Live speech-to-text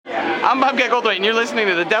I'm Bobcat Goldthwait, and you're listening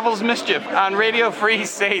to The Devil's Mischief on Radio Free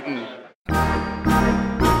Satan.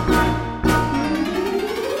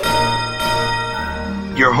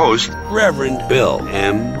 Your host, Reverend Bill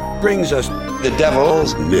M., brings us The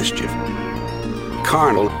Devil's Mischief.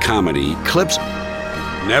 Carnal comedy clips,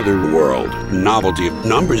 netherworld novelty of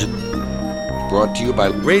numbers. Brought to you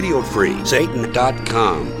by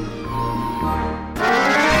RadioFreeSatan.com.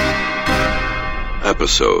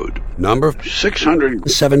 Episode number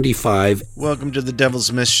 675. Welcome to The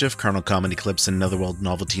Devil's Mischief, carnal comedy clips and netherworld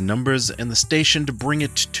novelty numbers, and the station to bring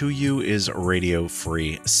it to you is Radio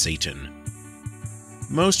Free Satan.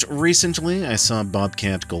 Most recently, I saw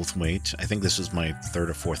Bobcat Goldthwait. I think this was my third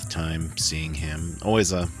or fourth time seeing him.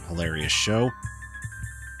 Always a hilarious show.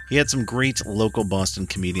 He had some great local Boston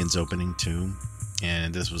comedians opening too,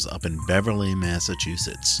 and this was up in Beverly,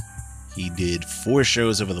 Massachusetts. He did 4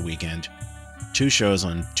 shows over the weekend, 2 shows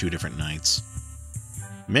on 2 different nights.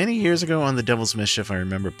 Many years ago on The Devil's Mischief, I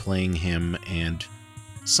remember playing him and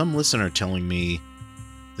some listener telling me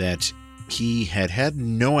that he had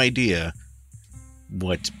no idea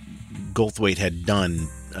what Goldthwait had done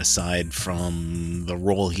aside from the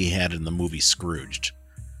role he had in the movie Scrooged.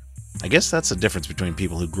 I guess that's the difference between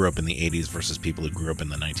people who grew up in the 80s versus people who grew up in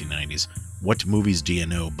the 1990s. What movies do you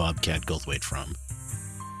know Bobcat Goldthwait from?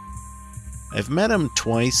 I've met him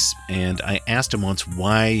twice, and I asked him once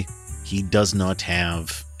why he does not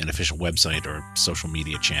have an official website or social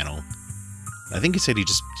media channel. I think he said he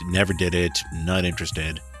just never did it, not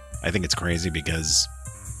interested. I think it's crazy because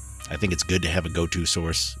I think it's good to have a go-to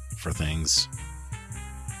source for things.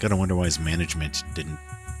 Gotta wonder why his management didn't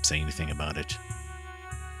say anything about it.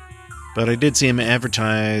 But I did see him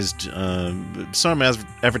advertised,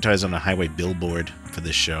 advertised on a highway billboard for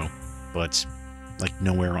this show, but like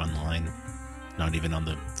nowhere online. Not even on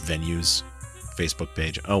the venue's Facebook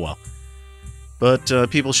page. Oh well. But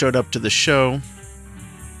people showed up to the show,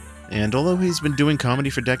 and although he's been doing comedy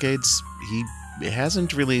for decades, he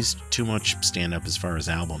hasn't released too much stand-up as far as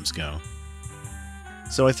albums go.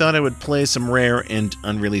 So I thought I would play some rare and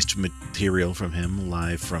unreleased material from him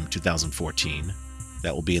live from 2014.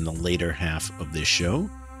 That will be in the later half of this show.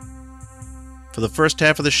 For the first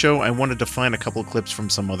half of the show, I wanted to find a couple clips from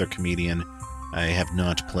some other comedian I have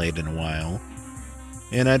not played in a while.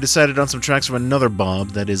 And I decided on some tracks from another Bob,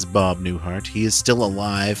 that is Bob Newhart. He is still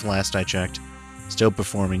alive, last I checked. Still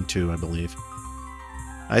performing too, I believe.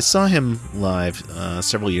 I saw him live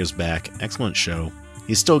several years back. Excellent show.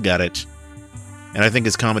 He's still got it. And I think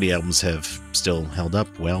his comedy albums have still held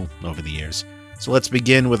up well over the years. So let's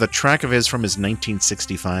begin with a track of his from his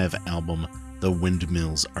 1965 album, The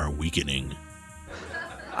Windmills Are Weakening.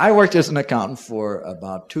 I worked as an accountant for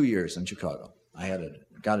about 2 years in Chicago. I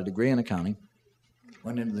got a degree in accounting.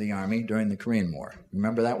 Went into the Army during the Korean War.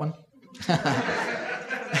 Remember that one?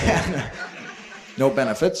 No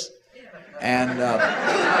benefits. And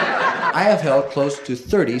I have held close to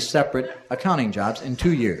 30 separate accounting jobs in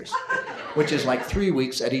 2 years, which is like 3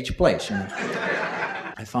 weeks at each place. You know?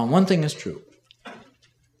 I found one thing is true,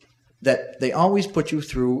 that they always put you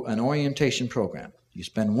through an orientation program. You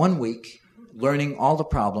spend 1 week learning all the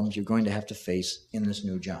problems you're going to have to face in this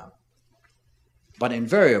new job. But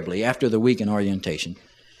invariably, after the week in orientation,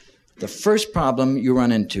 the first problem you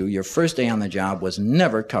run into, your first day on the job, was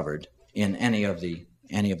never covered in any of the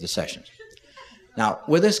sessions. Now,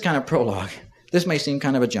 with this kind of prologue, this may seem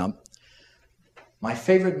kind of a jump. My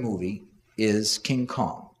favorite movie is King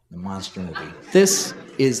Kong, the monster movie. This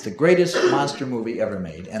is the greatest monster movie ever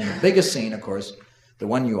made. And the biggest scene, of course, the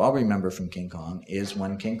one you all remember from King Kong, is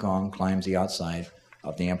when King Kong climbs the outside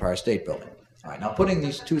of the Empire State Building. All right, now putting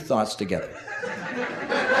these two thoughts together.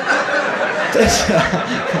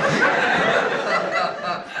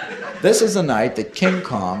 This is the night that King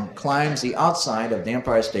Kong climbs the outside of the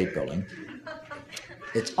Empire State Building.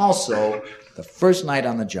 It's also the first night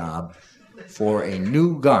on the job for a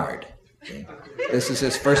new guard. Okay? This is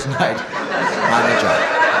his first night on the job.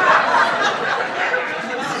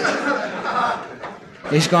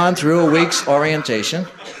 He's gone through a week's orientation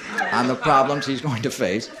on the problems he's going to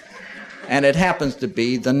face, and it happens to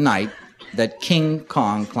be the night that King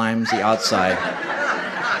Kong climbs the outside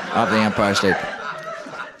of the Empire State Building.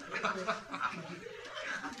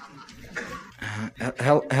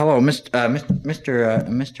 Hello,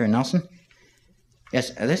 Mr. Nelson.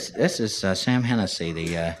 Yes, this is Sam Hennessy,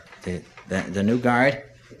 the new guard.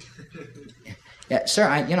 Yeah, sir.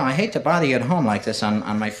 I hate to bother you at home like this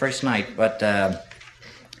on my first night, but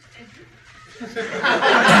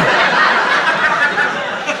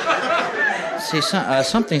see,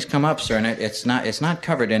 something's come up, sir, and it's not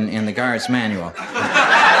covered in the guard's manual.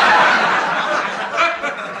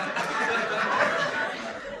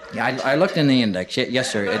 Yeah, I looked in the index.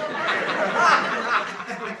 Yes, sir.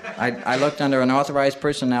 I looked under unauthorized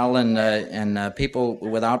personnel and people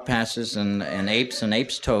without passes and apes and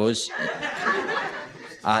apes' toes.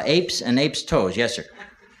 Apes and apes' toes, yes, sir.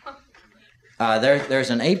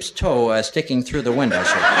 There's an ape's toe sticking through the window,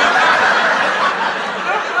 sir.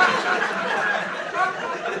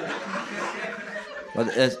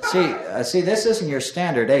 Well, see, this isn't your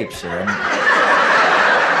standard ape, sir.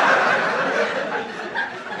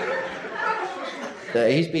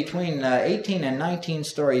 He's between 18 and 19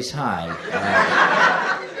 stories high,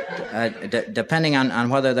 depending on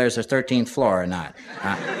whether there's a 13th floor or not.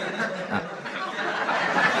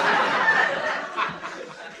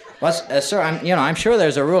 Well, sir, I'm sure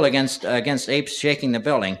there's a rule against apes shaking the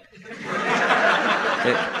building.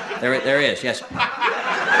 There is, yes.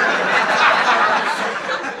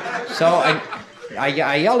 So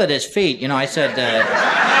I yelled at his feet. I said.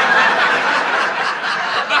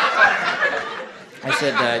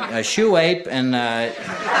 A shoe ape, and I'm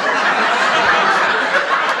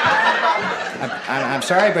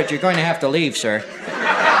sorry, but you're going to have to leave, sir.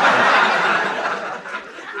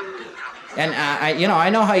 And I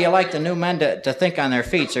know how you like the new men to think on their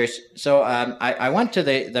feet, sir. So I went to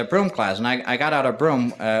the broom class, and I got out a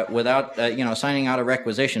broom without signing out a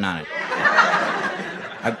requisition on it.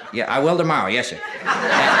 I will tomorrow, yes, sir.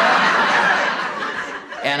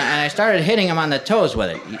 And I started hitting him on the toes with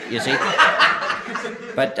it. You see.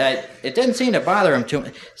 But it didn't seem to bother him too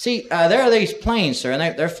much. See, there are these planes, sir,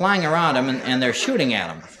 and they're flying around him, and they're shooting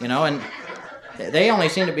at him, and they only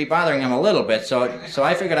seem to be bothering him a little bit, so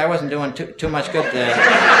I figured I wasn't doing too much good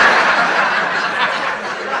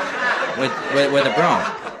with a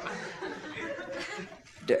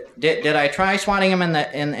broom. Did I try swatting him in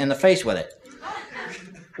the face with it?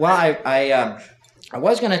 Well, I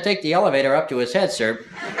was going to take the elevator up to his head, sir.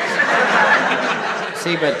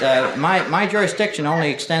 See, but my jurisdiction only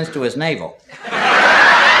extends to his navel.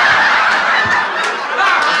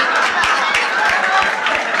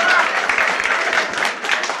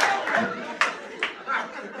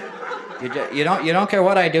 You don't care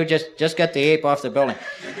what I do. Just get the ape off the building.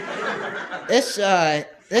 This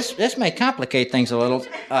may complicate things a little.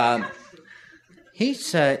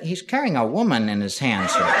 He's carrying a woman in his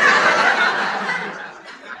hands, sir.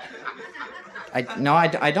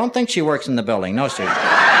 I don't think she works in the building. No, sir.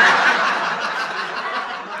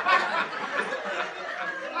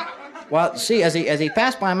 Well, see, as he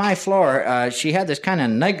passed by my floor, she had this kind of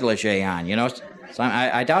negligee on, So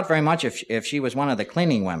I doubt very much if she was one of the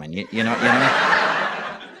cleaning women. You know.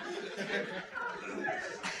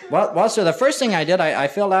 Well, so the first thing I did, I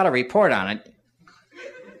filled out a report on it.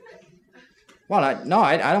 Well, I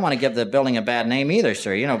don't want to give the building a bad name either,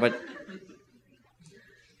 sir. But.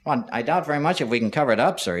 Well, I doubt very much if we can cover it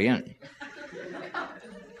up, sir.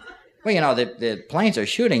 Well, the planes are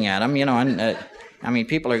shooting at them, and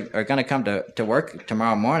people are going to come to work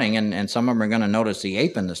tomorrow morning, and some of them are going to notice the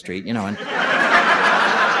ape in the street, and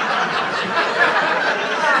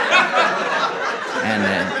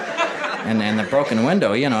the broken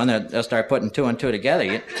window, and they'll start putting two and two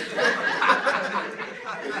together.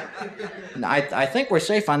 I think we're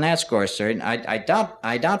safe on that score, sir. I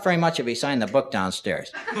doubt very much if he signed the book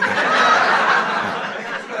downstairs.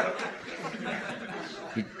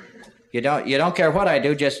 You don't care what I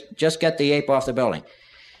do. Just get the ape off the building.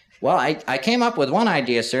 Well, I came up with one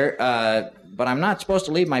idea, sir, but I'm not supposed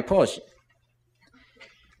to leave my post.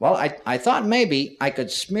 Well, I thought maybe I could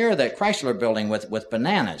smear the Chrysler building with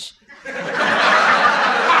bananas.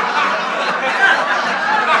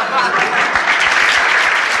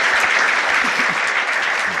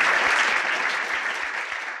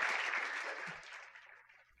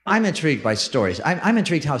 I'm intrigued by stories. I'm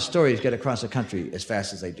intrigued how stories get across the country as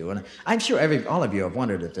fast as they do. And I'm sure all of you have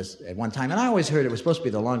wondered at this at one time. And I always heard it was supposed to be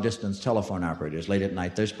the long-distance telephone operators. Late at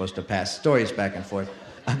night, they're supposed to pass stories back and forth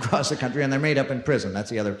across the country, and they're made up in prison. That's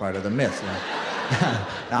the other part of the myth.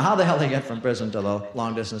 Now, how the hell they get from prison to the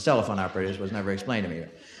long-distance telephone operators was never explained to me.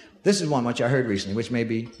 This is one which I heard recently, which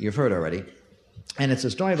maybe you've heard already. And it's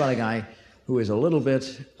a story about a guy who is a little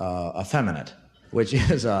bit effeminate, which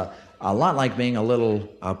is a lot like being a little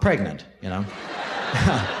pregnant,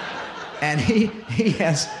 And he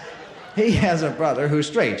has a brother who's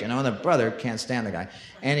straight, and the brother can't stand the guy.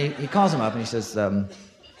 And he calls him up and he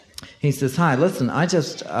says, "Hi, listen, I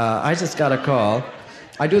just got a call.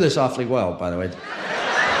 I do this awfully well, by the way.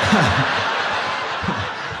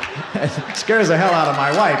 It scares the hell out of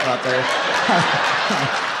my wife out there."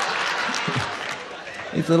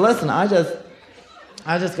 He said, "Listen, I just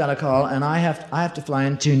got a call, and I have to fly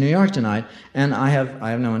into New York tonight, and I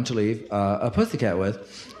have no one to leave a pussycat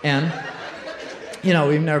with, and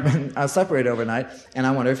we've never been separated overnight, and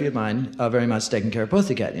I wonder if you'd mind very much taking care of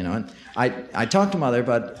Pussycat, And I talked to Mother,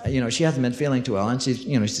 but, she hasn't been feeling too well, and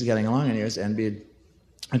she's getting along in years, and be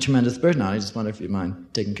a tremendous burden on. I just wonder if you'd mind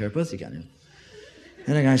taking care of Pussycat, And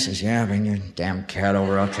the guy says, yeah, bring your damn cat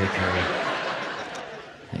over, I'll take care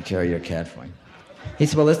of your cat for you. He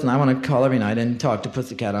said, well, listen, I want to call every night and talk to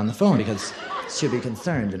Pussycat on the phone because she'll be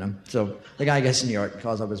concerned, So the guy gets to New York and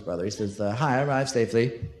calls up his brother. He says, hi, I arrived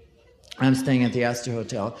safely. I'm staying at the Astor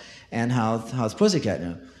Hotel, and how's Pussycat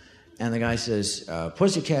now? And the guy says,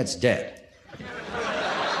 Pussycat's dead.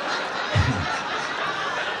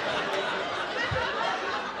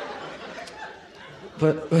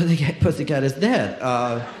 But Pussycat is dead.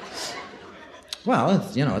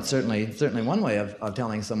 Well, it's certainly one way of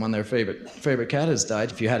telling someone their favorite cat has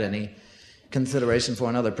died. If you had any consideration for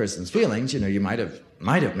another person's feelings, you might have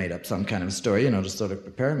made up some kind of story, to sort of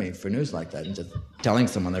prepare me for news like that, and just telling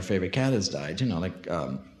someone their favorite cat has died, I don't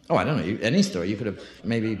know, any story. You could have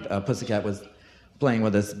maybe Pussycat was playing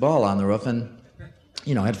with this ball on the roof and,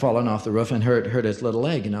 had fallen off the roof and hurt its little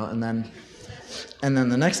leg, and then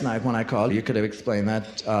the next night when I called, you could have explained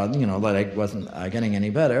that, the leg wasn't getting any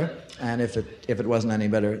better, and if it wasn't any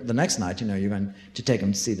better the next night, you're going to take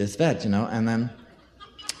him to see this vet, and then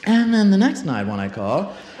the next night when I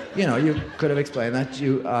call, you could have explained that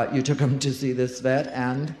you took him to see this vet,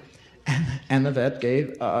 and the vet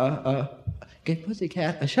gave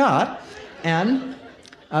Pussycat a shot, and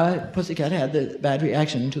Pussycat had the bad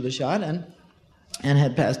reaction to the shot, and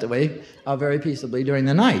had passed away very peaceably during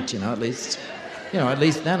the night. At least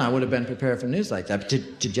then I would have been prepared for news like that. But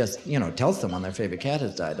to just tell someone their favorite cat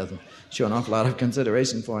has died doesn't show an awful lot of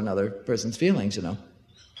consideration for another person's feelings.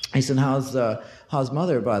 He said, how's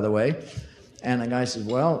Mother, by the way? And the guy said,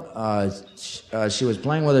 well, she was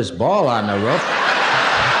playing with this ball on the roof.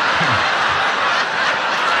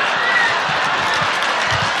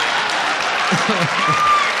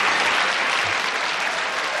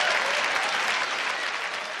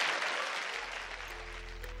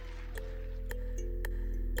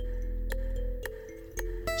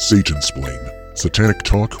 Satansplain, Satanic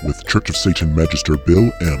Talk with Church of Satan Magister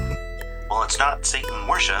Bill M. Well, it's not Satan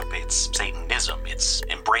worship, it's Satanism. It's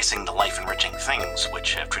embracing the life-enriching things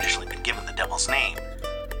which have traditionally been given the devil's name.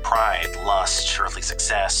 Pride, lust, earthly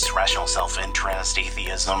success, rational self-interest,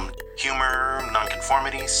 atheism, humor,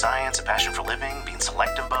 nonconformity, science, a passion for living, being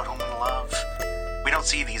selective about whom we love. We don't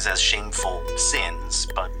see these as shameful sins,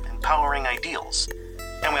 but empowering ideals.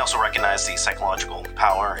 And we also recognize the psychological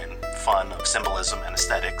power and fun of symbolism and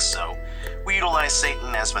aesthetics, so we utilize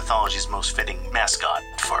Satan as mythology's most fitting mascot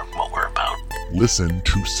for what we're about. Listen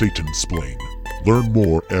to Satansplain. Learn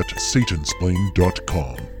more at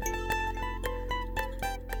satansplain.com.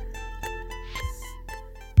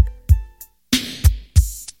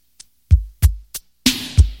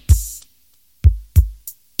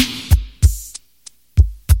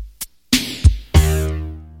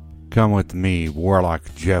 Come with me,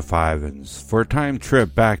 Warlock Jeff Ivins, for a time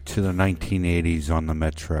trip back to the 1980s on the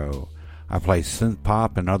Metro. I play synth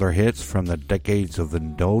pop and other hits from the decades of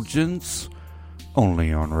indulgence,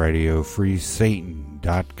 only on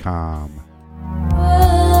RadioFreeSatan.com.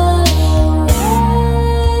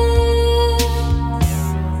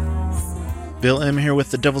 Bill M. here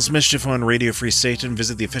with The Devil's Mischief on Radio Free Satan.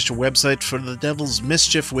 Visit the official website for The Devil's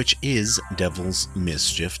Mischief, which is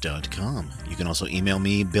devilsmischief.com. You can also email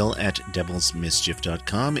me.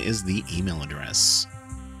 bill@devilsmischief.com is the email address.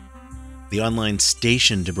 The online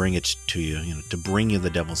station to bring it to you, to bring you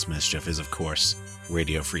The Devil's Mischief is, of course,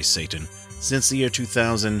 Radio Free Satan. Since the year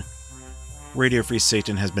 2000, Radio Free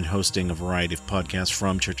Satan has been hosting a variety of podcasts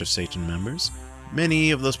from Church of Satan members.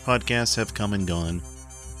 Many of those podcasts have come and gone,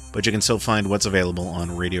 but you can still find what's available on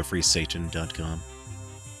RadioFreeSatan.com.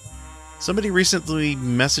 Somebody recently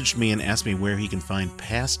messaged me and asked me where he can find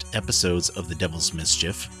past episodes of The Devil's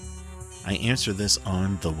Mischief. I answer this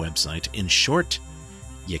on the website. In short,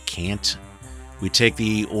 you can't. We take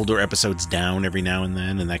the older episodes down every now and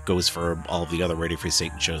then, and that goes for all of the other Radio Free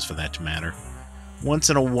Satan shows for that matter. Once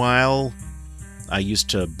in a while, I used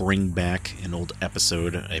to bring back an old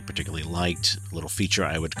episode I particularly liked, a little feature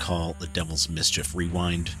I would call The Devil's Mischief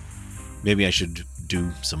Rewind. Maybe I should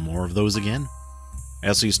do some more of those again. I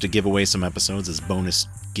also used to give away some episodes as bonus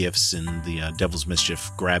gifts in the Devil's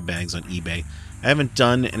Mischief grab bags on eBay. I haven't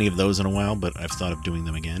done any of those in a while, but I've thought of doing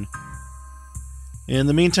them again. In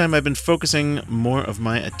the meantime, I've been focusing more of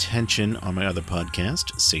my attention on my other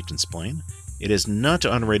podcast, Satansplain. It is not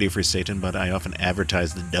on Radio Free Satan, but I often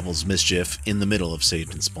advertise The Devil's Mischief in the middle of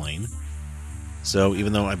Satansplain. So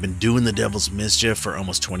even though I've been doing The Devil's Mischief for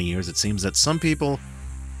almost 20 years, it seems that some people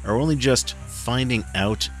are only just finding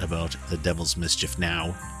out about the Devil's Mischief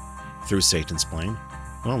now through Satan's Plane,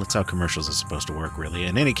 well, that's how commercials are supposed to work, really.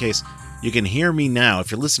 In any case, you can hear me now.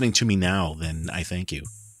 If you're listening to me now, then I thank you.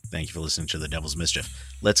 Thank you for listening to the Devil's Mischief.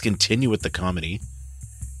 Let's continue with the comedy.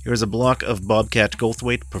 Here's a block of Bobcat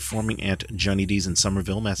Goldthwait performing at Johnny D's in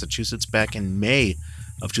Somerville, Massachusetts, back in May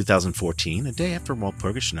of 2014, a day after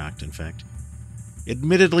Walpurgisnacht, in fact.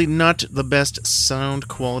 Admittedly not the best sound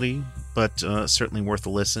quality, but certainly worth a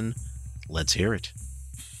listen. Let's hear it.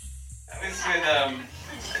 I was with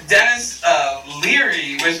Dennis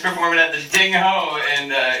Leary was performing at the Ding Ho,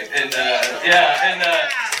 and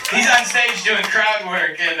he's on stage doing crowd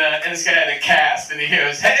work, and this guy had a cast, and he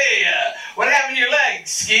goes, "Hey, what happened to your leg?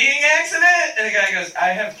 Skiing accident?" And the guy goes, "I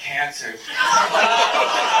have cancer." It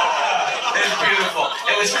was beautiful.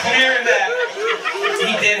 It was clear that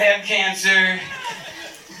he did have cancer,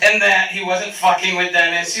 and that he wasn't fucking with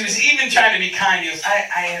Dennis. He was even trying to be kind. He goes,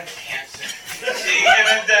 I have cancer. And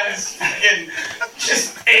then Dennis fucking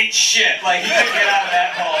just ate shit. Like, he couldn't get out of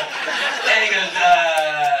that hole. And he goes,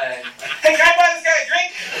 "Hey, can I buy this guy a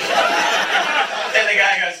drink?" And the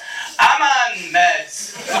guy goes, "I'm on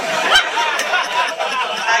meds.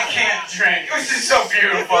 I can't drink." It was just so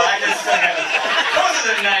beautiful. Those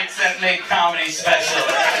are the nights that make comedy special.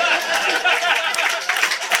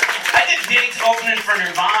 I did gigs opening for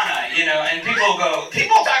Nirvana, and people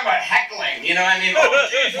talk about heckling, you know what I mean? Oh,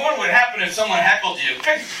 geez, what would happen if someone heckled you?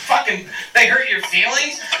 They hurt your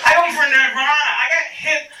feelings? I opened for Nirvana. I got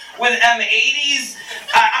hit with M80s.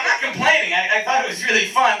 I'm not complaining. I thought it was really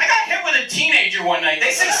fun. I got hit with a teenager one night.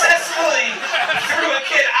 They successfully threw a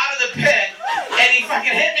kid out of the pit, and he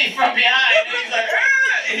fucking hit me from behind, and he's like,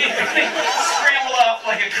 "Argh!" And he scrambled up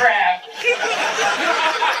like a crab.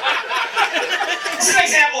 This is an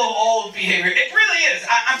example of old behavior. It really is.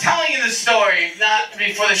 I'm telling you this story not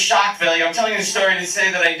for the shock value. I'm telling you the story to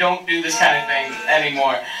say that I don't do this kind of thing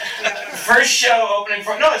anymore. First show opening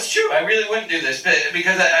for... No, it's true. I really wouldn't do this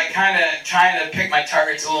because I kind of trying to pick my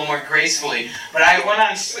targets a little more gracefully. But I went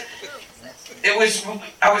on... I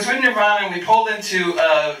was with Nirvana, and we pulled into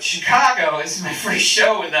Chicago. This is my first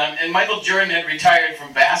show with them, and Michael Jordan had retired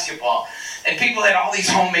from basketball. And people had all these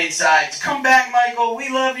homemade sides. "Come back, Michael. We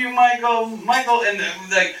love you, Michael." And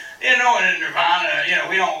like, in Nirvana,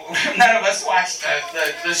 we don't. None of us watched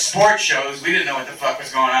the sports shows. We didn't know what the fuck was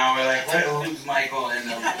going on. We're like, "Who's Michael?"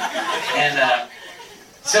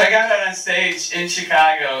 So I got out on stage in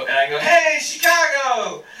Chicago, and I go, "Hey,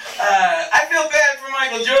 Chicago! I feel bad for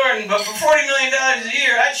Michael Jordan, but for $40 million a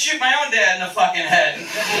year, I'd shoot my own dad in the fucking head."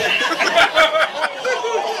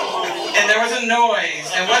 And there was a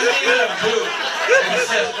noise. It wasn't even a boo. It was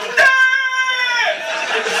just, "Ah!"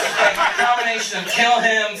 It was like a combination of "kill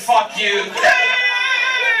him," "fuck you," "Ah!"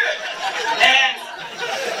 And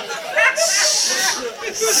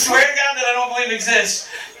swear to God that I don't believe exists.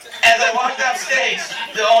 As I walked off stage,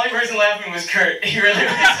 the only person laughing was Kurt. He really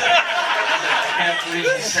was like, "I can't believe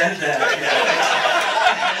you said that."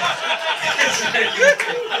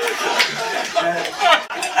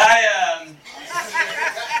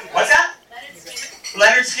 What's that?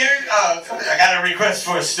 Leonard Skinner? Oh, I got a request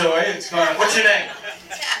for a story. What's your name?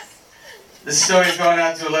 This story's going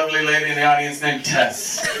out to a lovely lady in the audience named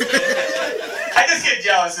Tess. I just get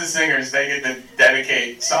jealous of singers. They get to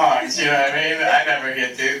dedicate songs, you know what I mean? I never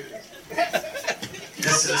get to.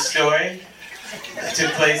 This is a story that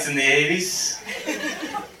took place in the 80s.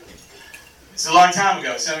 It's a long time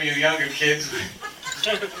ago. Some of you younger kids,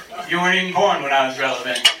 you weren't even born when I was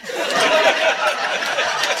relevant.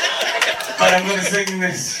 But I'm going to sing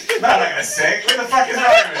this. No, I'm not going to sing. What the fuck is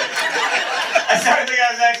wrong with me? I started thinking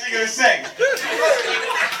I was actually going to sing.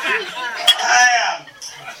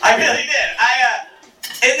 I really did.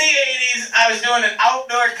 In the 80s, I was doing an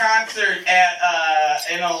outdoor concert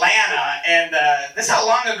in Atlanta, and this is how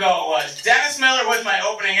long ago it was. Dennis Miller was my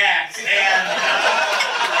opening act, and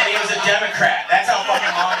he was a Democrat. That's how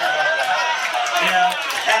fucking long ago it was.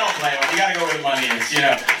 I don't blame him. You gotta go where the money is,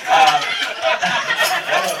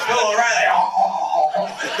 Bill O'Reilly.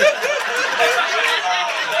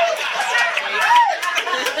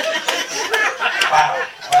 Wow.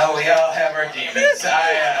 Well, we all have our demons.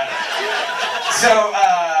 I don't know.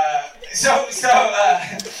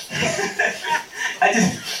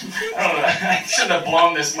 I shouldn't have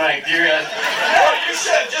blown this mic. No, you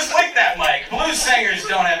should. Just lick that mic. Blues singers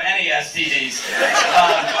don't have any STDs.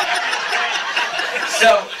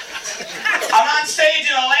 So, I'm on stage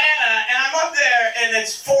in Atlanta, and I'm up there, and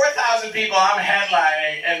it's 4,000 people. I'm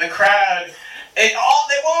headlining, and the crowd, they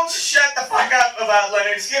won't shut the fuck up about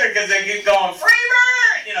Leonard Skinner because they keep going, "Freebird!"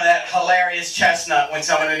 That hilarious chestnut when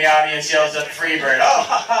someone in the audience yells at Freebird. "Oh,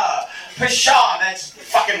 ha ha, pshaw, that's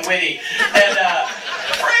fucking witty. And,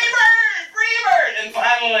 Freebird! And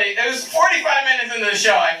finally, it was 45 minutes into the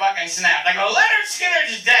show, I fucking snapped. I go, Leonard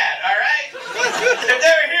Skinner's dead, alright? If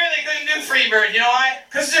they were here, they couldn't do Freebird, you know why?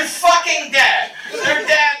 Because they're fucking dead. They're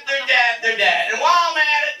dead. And while I'm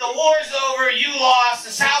at it, the war's over, you lost,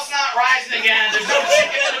 the South's not rising again, there's no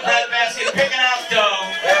chicken in the breadbasket picking out dough,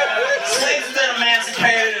 slaves have been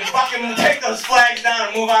emancipated, and fucking take those flags down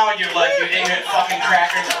and move on with your life, you ignorant fucking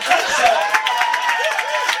crackers. So,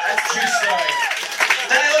 that's a true story.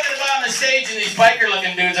 Then I look at the bottom of the stage and these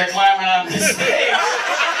biker-looking dudes are climbing on the stage.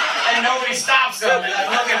 And nobody stops them, and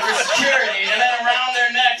I'm looking for security, and then around their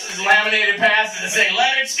necks is laminated passes that say,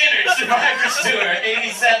 Leonard Skinner, Survivor's Tour, 87.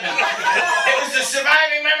 It was the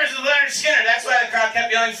surviving members of Leonard Skinner. That's why the crowd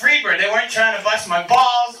kept yelling Freebird. They weren't trying to bust my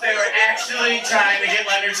balls. They were actually trying to get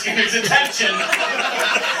Leonard Skinner's attention.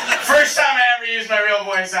 First time I ever used my real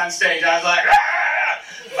voice on stage, I was like, ah,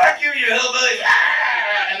 fuck you, you hillbilly.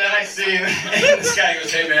 Ah! And then I see, and this guy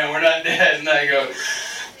goes, hey man, we're not dead. And I go,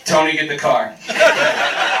 Tony, get the car.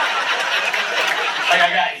 Like I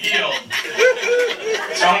got healed.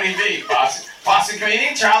 Tony V, Boston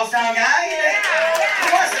comedian, Charlestown guy.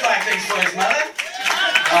 Who wants to buy things for his mother?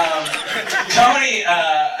 Tony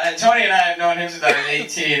and I have known him since I was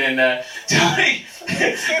 18, and Tony,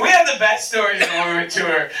 we have the best stories when we would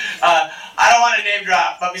tour. I don't want to name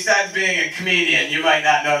drop, but besides being a comedian, you might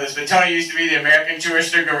not know this, but Tony used to be the American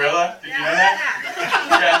Tourister Gorilla. Did you know that?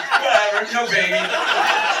 Yeah, whatever, no biggie.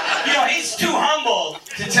 You know, he's too humble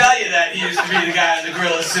to tell you that he used to be the guy in the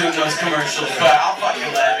gorilla suit in those commercials, but I'll fucking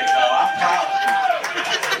let it go. I'm proud of him.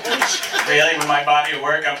 Really, with my body of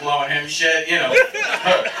work, I'm blowing him shit, you know.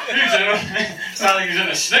 It's not like he's in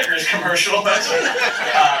a Snickers commercial. That's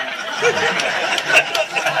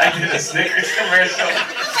I did a Snickers commercial.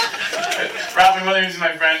 Robin Williams is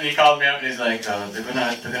my friend, and he called me up and he's like, they're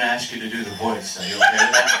gonna ask you to do the voice. Are you okay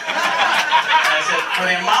with that? And I said, for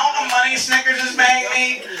the amount of money Snickers is paying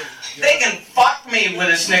me, they can fuck me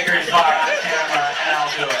with a Snickers bar on camera and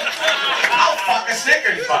I'll do it. I'll fuck a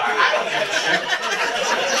Snickers bar. I don't give a shit.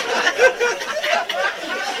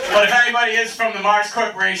 But if anybody is from the Mars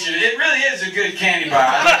Corporation, it really is a good candy bar.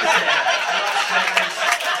 I love Snickers.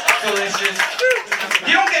 Delicious.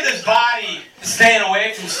 You don't get this body staying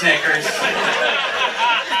away from Snickers.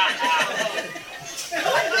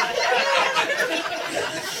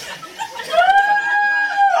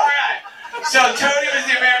 Alright, so Tony was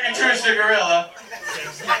the American Tourister Gorilla.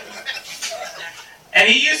 And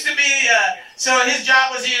he used to be, so his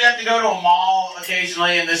job was he'd have to go to a mall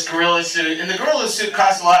occasionally in this gorilla suit. And the gorilla suit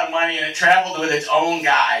cost a lot of money and it traveled with its own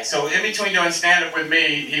guy. So in between doing stand-up with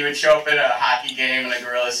me, he would show up at a hockey game in a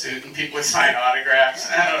gorilla suit and people would sign autographs.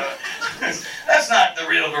 I don't know. That's not the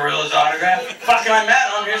real gorilla's autograph. Fucking I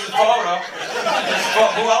met him, here's the photo.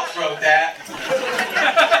 Who else wrote that?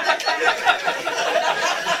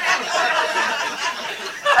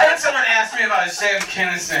 I had someone ask me about Sam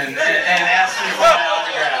Kinison and ask me for my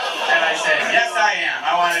autograph. And I said, yes, I am.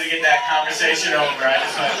 I wanted to get that conversation over. I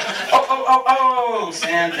just went, oh,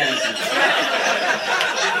 Sam Kinison.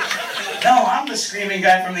 No, I'm the screaming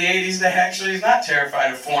guy from the 80s that actually is not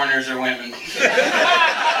terrified of foreigners or women.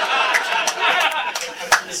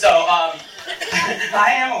 So,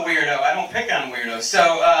 I am a weirdo. I don't pick on weirdos. So,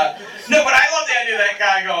 no, but I love the idea of that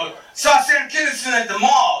guy go, saw Sam Kinison at the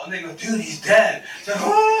mall. And they go, dude, he's dead. So,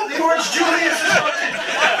 oh, the Orange Julius is something.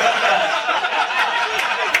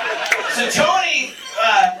 So Tony,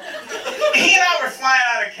 he and I were flying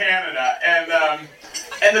out of Canada,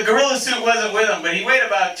 and the gorilla suit wasn't with him, but he weighed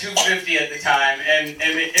about 250 at the time, and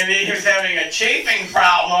he was having a chafing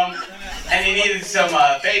problem, and he needed some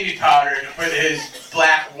baby powder to put his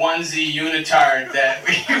black onesie unitard that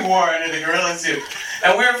we wore under the gorilla suit.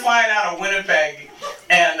 And we were flying out of Winnipeg,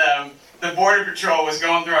 and the border patrol was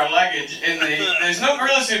going through our luggage, and there's no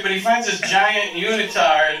gorilla suit, but he finds this giant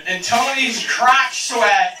unitard, and Tony's crotch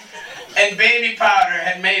sweat and baby powder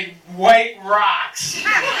had made white rocks. This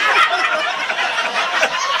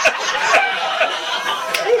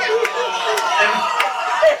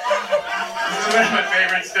is one of my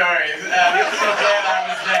favorite stories. I'm so glad I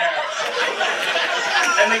was there.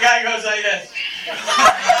 And the guy goes like this.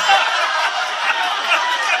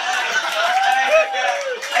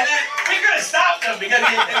 And then we could have stopped him because it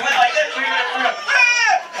went like this. We went,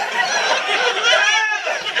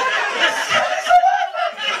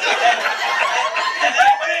 and then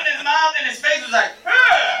I put it in his mouth and his face was like,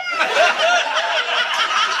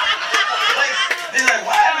 he's like,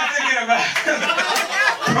 why am I thinking about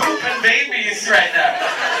poop and babies right now?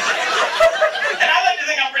 And I like to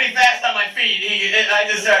think I'm pretty fast on my feet. I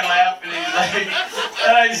just started laughing and he's like,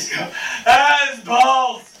 and I just go, it's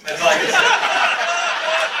balls. That's like it's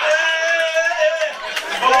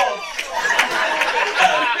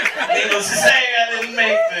Needless to say, I didn't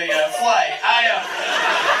make the flight.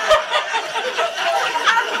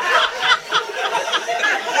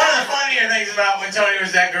 One of the funnier things about when Tony was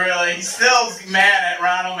that gorilla, he's still mad at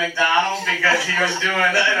Ronald McDonald because he was doing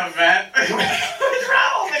an event with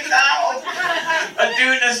Ronald McDonald, a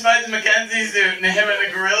dude in a Spuds MacKenzie suit and him in a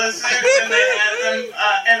gorilla suit, and they had them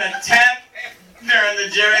in a tent during the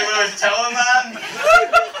Jerry Lewis telethon.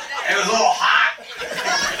 It was a little hot.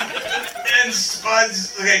 And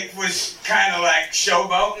Spuds was kind of like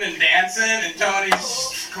showboating and dancing, and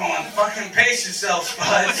Tony's going, fucking pace yourself,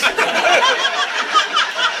 Spuds.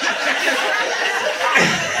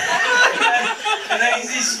 And then you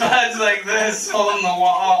see Spuds like this, holding the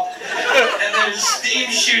wall, and there's steam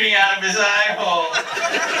shooting out of his eye hole.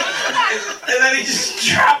 And then he just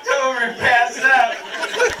dropped over and passed out.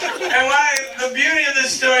 And the beauty of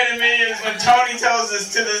this story to me is when Tony tells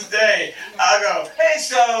us to this day, I'll go, hey,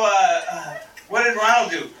 so, what did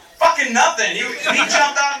Ronald do? Fucking nothing. He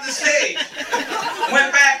jumped off the stage.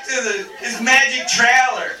 Went back to his magic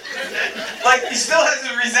trailer. Like, he still has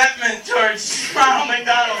a resentment towards Ronald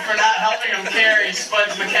McDonald for not helping him carry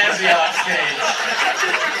Spuds MacKenzie off stage.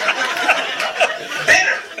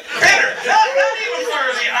 Bitter. Not even for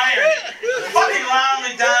the irony. Fucking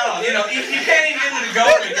Ronald McDonald. You know, you can't even get him to go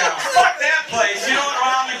to McDonald. Fuck that place. You know what,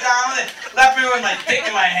 Ronald McDonald left me with my dick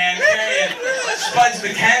in my hand carrying Spuds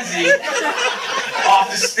MacKenzie off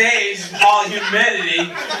the stage in all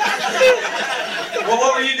humidity. Well,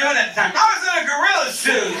 what were you doing at the time? I was in a gorilla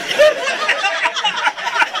suit.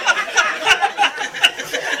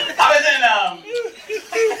 I was in,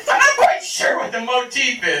 I'm not quite sure what the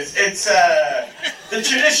motif is. It's, the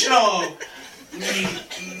traditional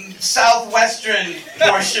southwestern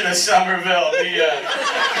portion of Somerville.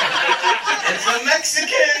 It's a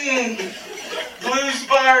Mexican blues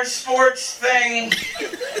bar sports thing.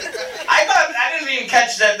 I didn't even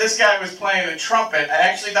catch that this guy was playing the trumpet. I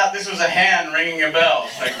actually thought this was a hand ringing a bell.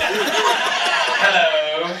 Like,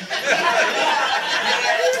 hello.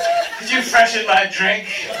 Did you freshen my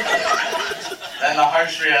drink? And the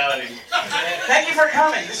harsh reality. Thank you for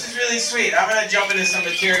coming. This is really sweet. I'm going to jump into some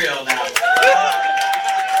material now.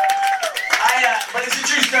 But it's a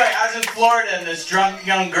true story. I was in Florida and this drunk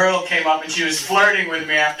young girl came up and she was flirting with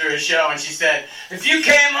me after a show and she said, if you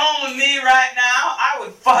came home with me right now, I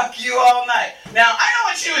would fuck you all night. Now, I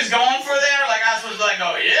know what she was going for there. Like, I was supposed to like,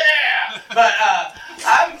 oh yeah. But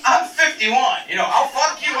I'm 51. You know, I'll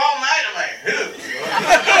fuck you all night. I'm like, who?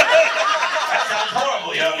 That sounds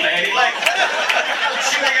horrible, young lady. Like,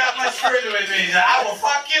 she would have got much further with me. She said, I will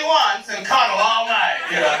fuck you once and cuddle all night.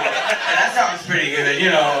 You know, and that sounds pretty good,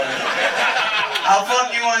 you know. I'll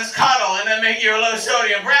fuck you once, cuddle, and then make you a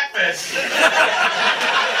low-sodium breakfast.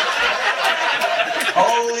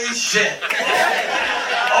 Holy shit.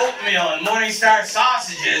 Oatmeal and Morningstar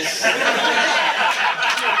sausages.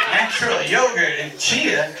 Natural yogurt and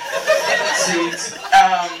chia seeds.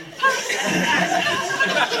 I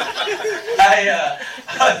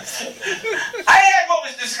had what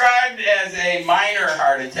was described as a minor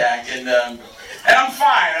heart attack, and I'm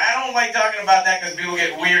fine. I don't like talking about that because people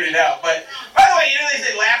get weirded out. But, by the way, you know they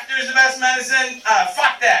say laughter is the best medicine?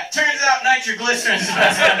 Fuck that. Turns out nitroglycerin is the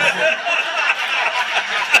best medicine.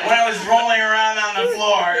 When I was rolling around on the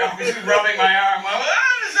floor, I was rubbing my arm. I was,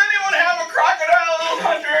 does anyone have a Crocodile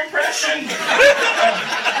Hunter impression?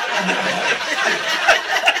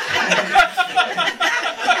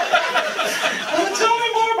 Tell me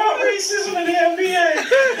more about racism in the NBA.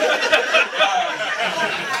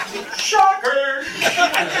 Shocker.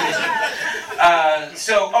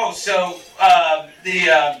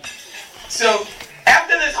 So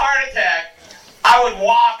after this heart attack, I would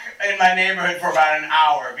walk in my neighborhood for about an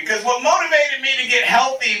hour because what motivated me to get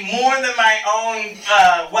healthy more than my own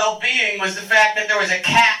well-being was the fact that there was a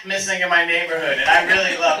cat missing in my neighborhood, and I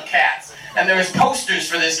really love cats. And there was posters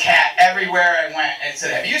for this cat everywhere I went. And it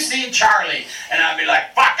said, have you seen Charlie? And I'd be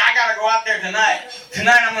like, fuck, I gotta go out there tonight.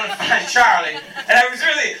 Tonight I'm gonna find Charlie. And I was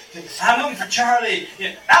really, I'm looking for Charlie.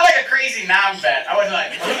 You know, not like a crazy non-vet. I was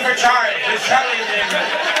like, looking for Charlie. There's Charlie in the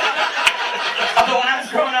neighborhood. Although when I was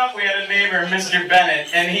growing up, we had a neighbor, Mr.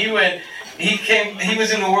 Bennett, and he was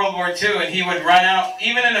in the World War II, and he would run out,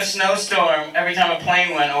 even in a snowstorm, every time a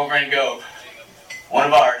plane went over and go, one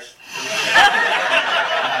of ours.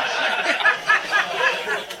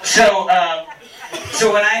 So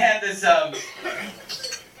when I had this,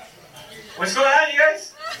 what's going on, you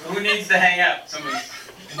guys? Who needs to hang up? Somebody.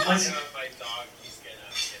 My dog keeps getting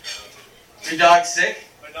out. Your dog's sick?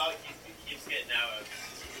 My dog keeps getting out.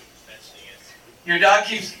 Mentioning it. Your dog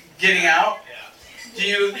keeps getting out? Yeah.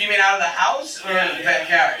 You mean out of the house or the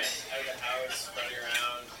backyard? Out of the house, running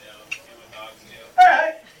around, doing what dogs do.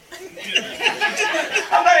 Alright.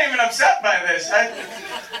 upset by this.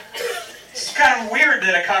 It's kind of weird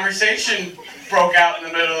that a conversation broke out in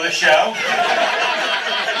the middle of the show.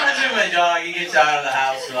 Imagine my dog, he gets out of the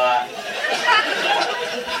house a lot.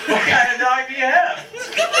 What kind of dog do you have?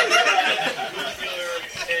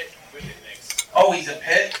 Oh, he's a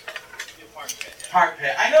pit? Park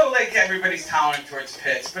pit. I know, like, everybody's tolerant towards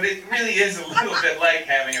pits, but it really is a little bit like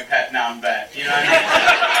having a pet non-vet. You know what I mean?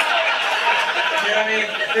 You know what I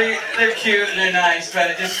mean? They're cute and they're nice,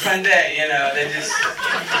 but just one day, you know, they just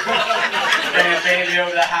bring a baby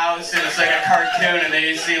over the house and it's like a cartoon and then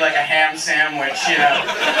you see like a ham sandwich, you know.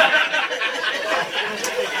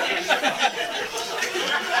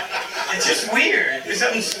 It's just weird. There's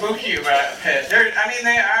something spooky about a pit. I mean,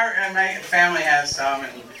 they are, and my family has some,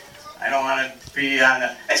 and I don't want to be on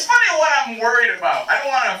a... It's funny what I'm worried about. I don't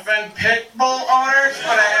want to offend pit bull owners,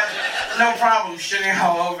 but I have no problem shitting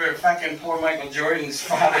all over fucking poor Michael Jordan's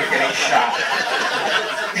father getting shot.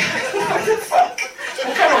 What the fuck?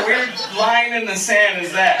 What kind of weird line in the sand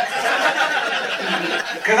is that?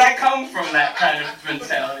 Because I come from that kind of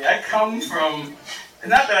mentality. I come from...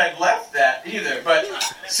 Not that I've left that either, but...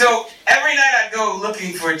 So, every night I'd go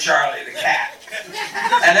looking for Charlie, the cat.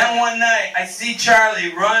 And then one night, I see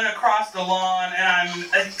Charlie run across the lawn, and I'm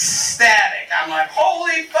ecstatic. I'm like,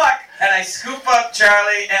 holy fuck! And I scoop up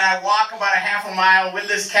Charlie, and I walk about a half a mile with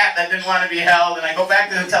this cat that didn't want to be held, and I go back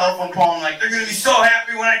to the telephone pole, and I'm like, they're gonna be so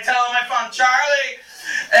happy when I tell them I found Charlie!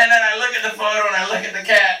 And then I look at the photo, and I look at the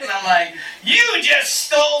cat, and I'm like, you just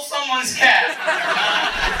stole someone's cat!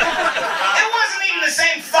 It wasn't even the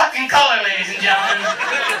same fucking color, ladies and gentlemen.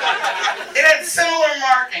 It had similar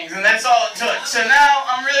markings, and that's all it took. So now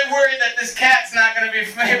I'm really worried that this cat's not going to be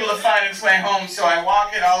able to find its way home, so I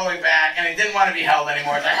walk it all the way back, and it didn't want to be held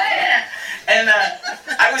anymore. It's like, and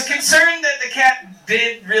I was concerned that the cat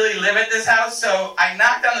did really live at this house, so I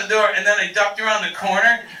knocked on the door, and then I ducked around the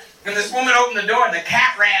corner, and this woman opened the door, and the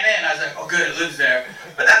cat ran in. I was like, oh good, it lives there.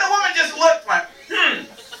 But then the woman just looked, went, and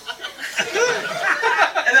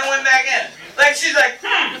then went back in. Like, she's like,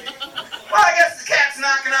 well, I guess the cat's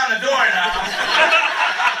knocking on the door now.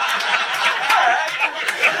 Alright.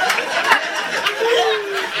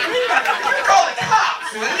 Call the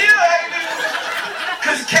cops, wouldn't you?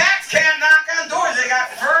 Because cats can't knock on doors. They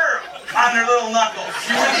got fur on their little knuckles.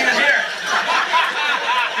 You wouldn't even hear it.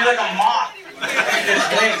 You're like a moth with his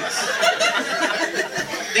wings.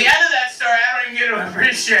 The end of that story, I don't even get to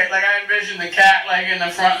appreciate. Like, I envision the cat, like, in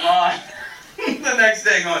the front lawn the next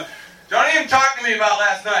day going, don't even talk to me about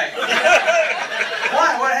last night.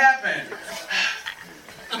 Why? What happened?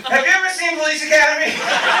 Have you ever seen Police Academy?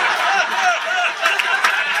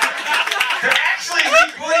 They're actually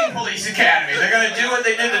rebooting Police Academy. They're going to do what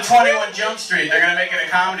they did to 21 Jump Street. They're going to make it a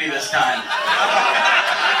comedy this time.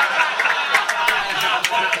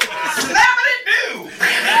 Snappity-doo!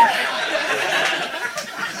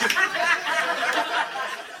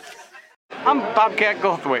 I'm Bobcat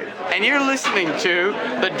Goldthwait, and you're listening to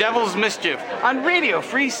The Devil's Mischief on Radio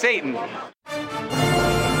Free Satan.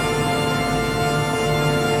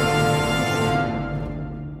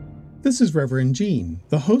 This is Reverend Gene,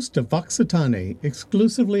 the host of Vox Satanae,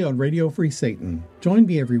 exclusively on Radio Free Satan. Join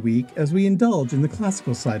me every week as we indulge in the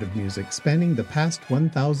classical side of music spanning the past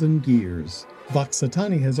 1,000 years. Vox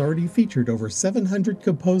Satanae has already featured over 700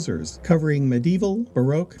 composers covering medieval,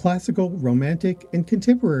 baroque, classical, romantic, and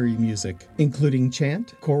contemporary music, including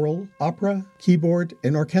chant, choral, opera, keyboard,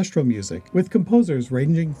 and orchestral music, with composers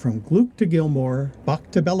ranging from Gluck to Gilmour, Bach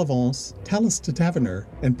to Bellavance, Tallis to Taverner,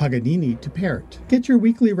 and Paganini to Pärt. Get your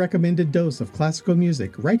weekly recommended dose of classical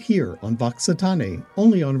music right here on Vox Satanae,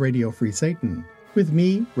 only on Radio Free Satan. With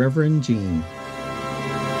me, Reverend Gene.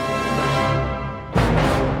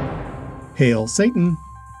 Hail Satan!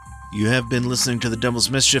 You have been listening to The Devil's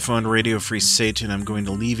Mischief on Radio Free Satan. I'm going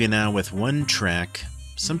to leave you now with one track.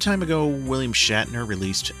 Some time ago, William Shatner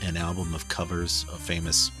released an album of covers of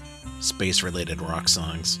famous space-related rock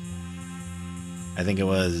songs. I think it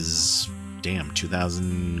was,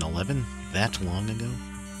 2011? That long ago?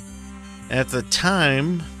 At the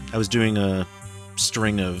time, I was doing a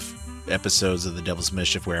string of episodes of The Devil's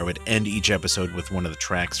Mischief where I would end each episode with one of the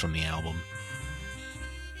tracks from the album.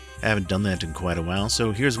 I haven't done that in quite a while,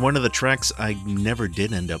 so here's one of the tracks I never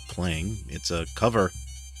did end up playing. It's a cover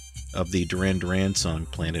of the Duran Duran song,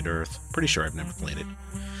 Planet Earth. Pretty sure I've never played it.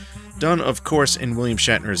 Done, of course, in William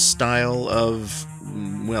Shatner's style of,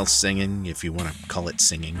 well, singing, if you want to call it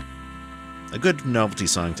singing. A good novelty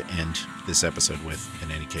song to end this episode with,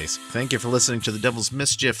 in any case. Thank you for listening to The Devil's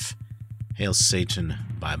Mischief. Hail Satan.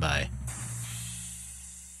 Bye-bye.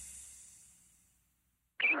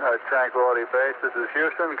 Tranquility Base, this is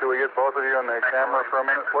Houston. Could we get both of you on the camera for a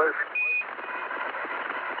minute, please?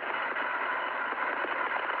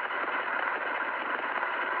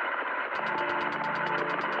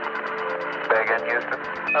 Say again, Houston.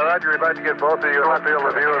 Roger, we'd like to get both of you on field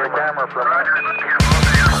of view of the camera from...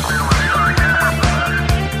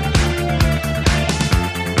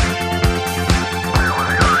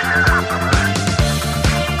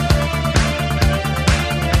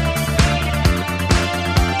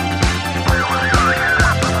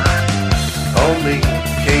 Only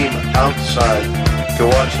came outside to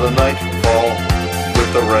watch the night fall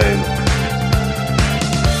with the rain.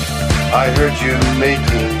 I heard you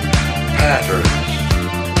making patterns,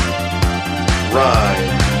 rhyme,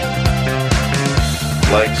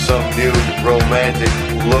 like some new romantic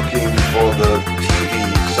looking for the TV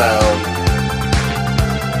sound.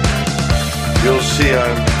 You'll see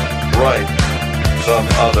I'm right some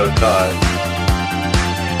other time.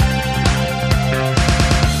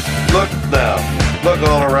 Look now, look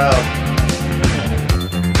all around.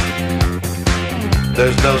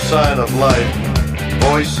 There's no sign of life,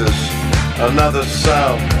 voices, another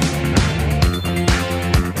sound.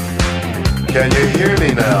 Can you hear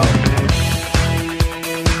me now?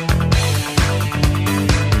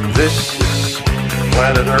 This is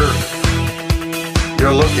planet Earth.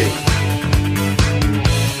 You're looking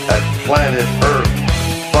at planet Earth.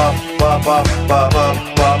 Bop, bop, bop, bop,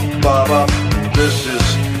 bop, bop, bop, bop. This is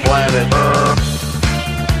planet Earth.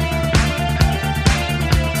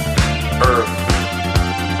 Earth.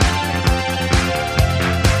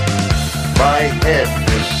 My head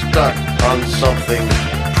is stuck on something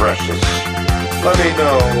precious. Let me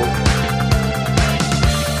know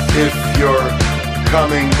if you're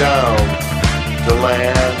coming down to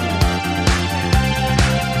land.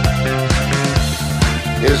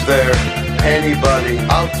 Is there anybody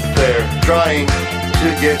out there trying to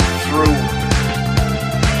get through?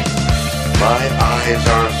 My eyes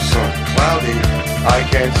are so cloudy, I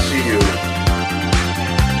can't see you.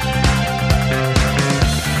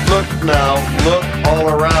 Look now, look all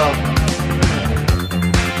around.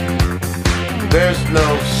 There's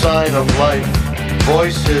no sign of life,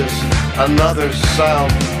 voices, another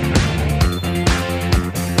sound.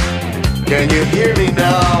 Can you hear me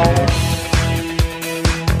now?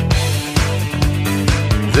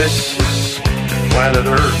 This is planet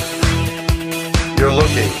Earth. You're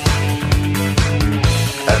looking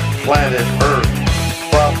at planet Earth.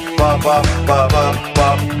 Bop, bop, bop, bop, bop,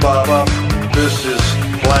 bop, bop, bop. This is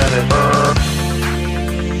planet Earth.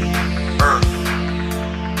 Earth.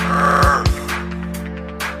 Earth.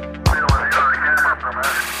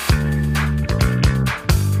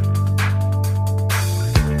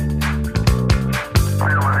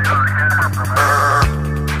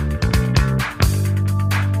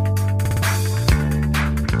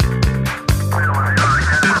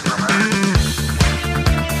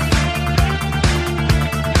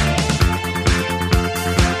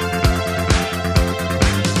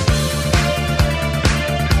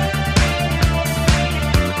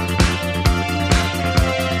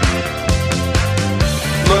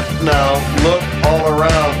 Now, look all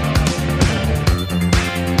around.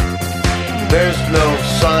 There's no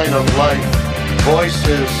sign of life,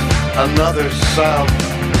 voices, another sound.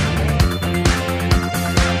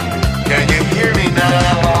 Can you hear me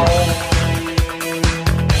now?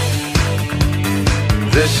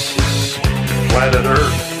 This is planet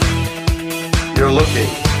Earth. You're looking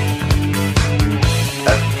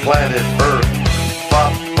at planet Earth.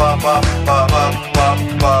 Bop, bop, bop, bop, bop, bop,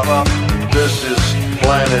 bop, bop. This is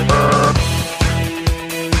planet Earth.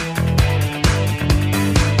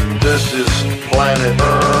 This is planet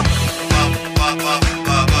Earth.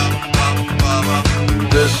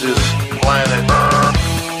 This is planet Earth.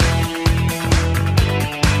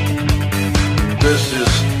 This is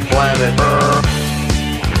planet Earth.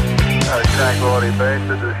 Tranquility Base,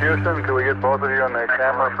 this is Houston. Can we get both of you on the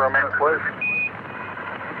camera for a minute, please?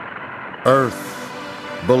 Earth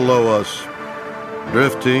below us,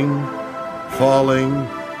 drifting, falling,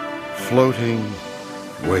 floating,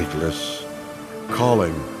 weightless,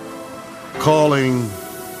 calling, calling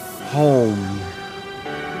home.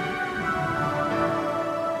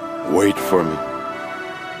 Wait for me.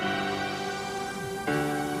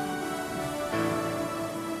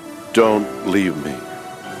 Don't leave me.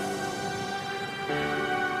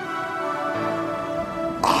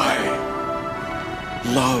 I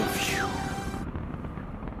love you.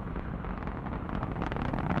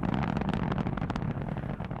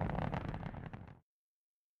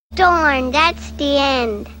 Darn, that's the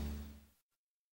end.